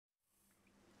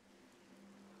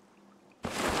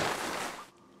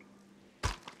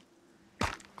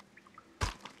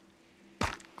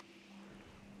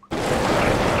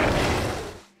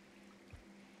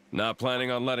Not planning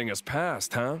on letting us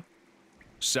past, huh?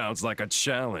 Sounds like a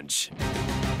challenge.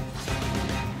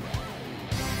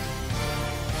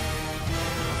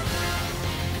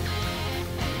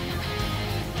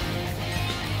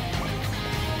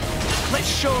 Let's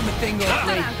show him a thing or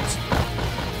three.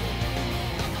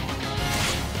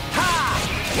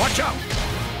 Ha! Watch out!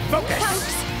 Focus!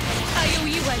 Thanks. I owe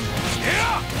you one.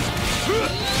 Ha!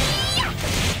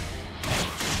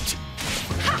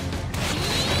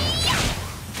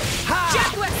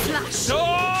 Jaguar slash.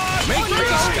 Make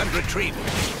haste and retreat.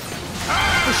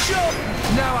 For sure!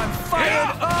 Now I'm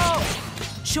fired up!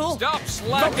 Sure. Stop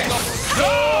slacking off!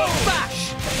 Go!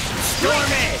 Bash!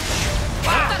 Storm edge!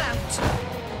 That out.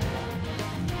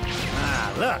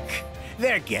 Ah, look!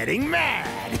 They're getting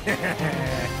mad!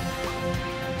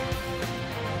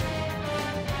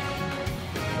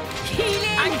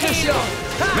 Healing Anchor halo. shot!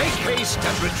 Make haste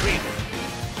and retreat!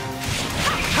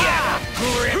 Ha!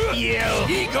 Grip you!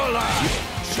 Eagle Eye!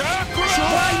 Chakra!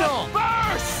 Why not?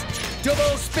 Burst!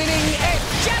 Double spinning edge!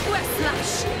 Jaguar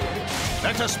slash.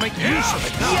 Let us make use of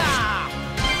it now! Yeah!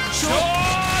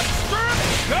 Sword strip!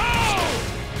 Go!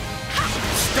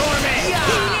 Storm edge!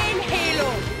 Healing halo.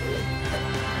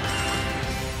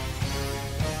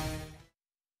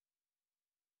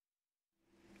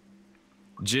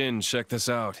 Jin, check this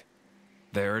out.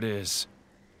 There it is.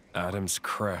 Adam's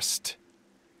crest.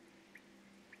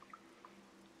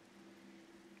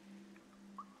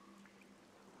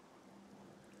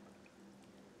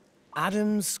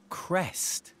 Adam's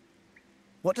crest.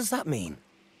 What does that mean?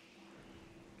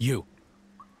 You.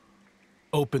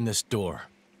 Open this door.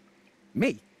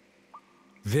 Me?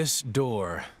 This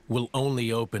door will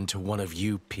only open to one of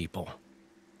you people.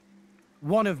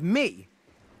 One of me?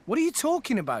 What are you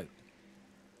talking about?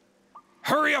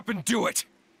 Hurry up and do it!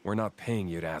 We're not paying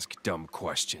you to ask dumb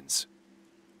questions.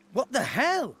 What the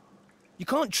hell? You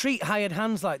can't treat hired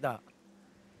hands like that.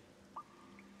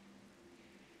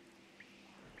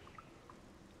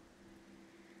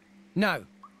 Now,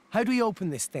 how do we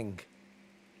open this thing?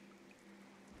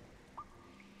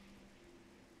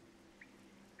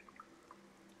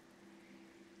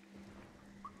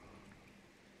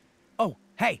 Oh,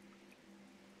 hey!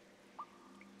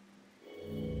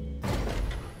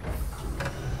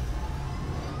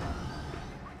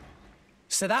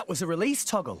 So that was a release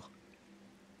toggle.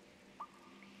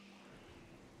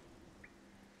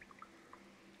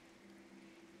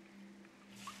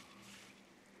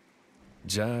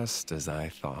 Just as I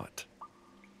thought.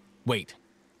 Wait.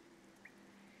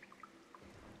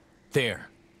 There.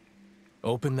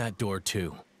 Open that door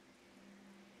too.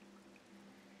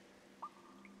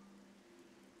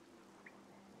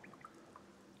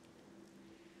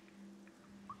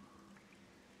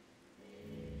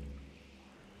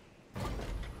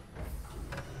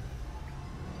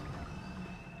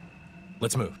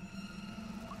 Let's move.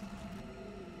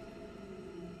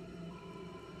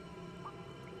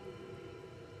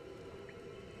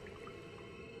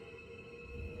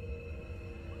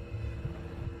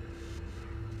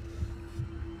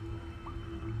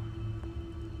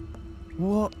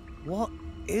 What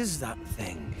is that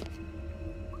thing?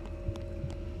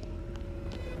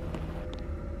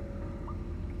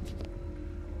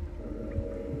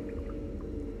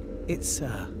 It's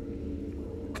a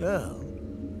girl.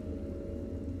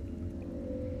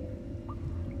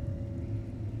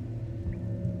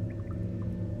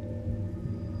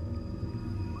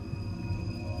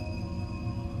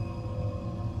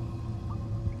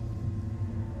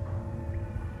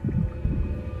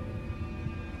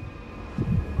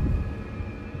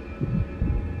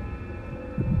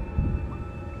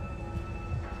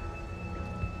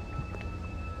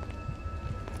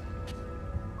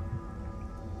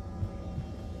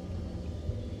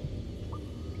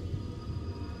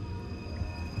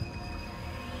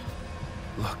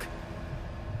 Look.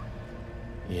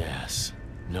 Yes,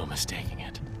 no mistaking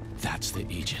it. That's the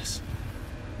Aegis.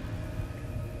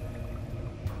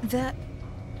 The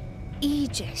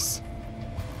Aegis.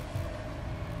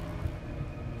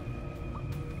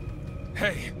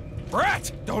 Hey,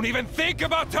 Brat! Don't even think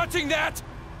about touching that!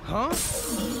 Huh?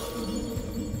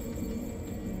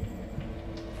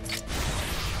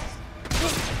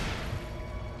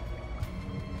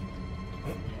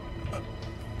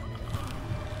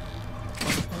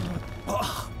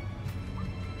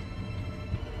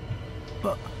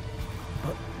 But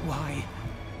why?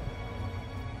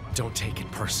 Don't take it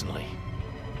personally.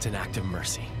 It's an act of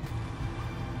mercy.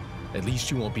 At least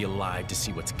you won't be alive to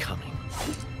see what's coming.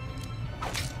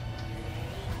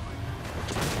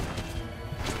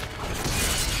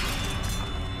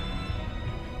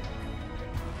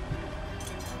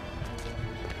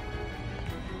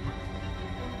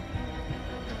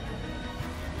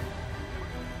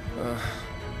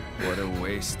 What a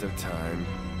waste of time.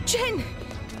 Jin!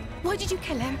 Why did you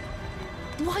kill him?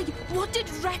 Why? What did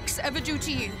Rex ever do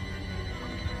to you?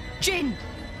 Jin!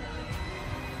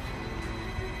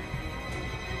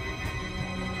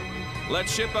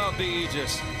 Let's ship out the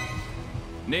Aegis.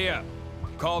 Nia,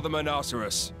 call the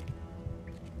Monoceros.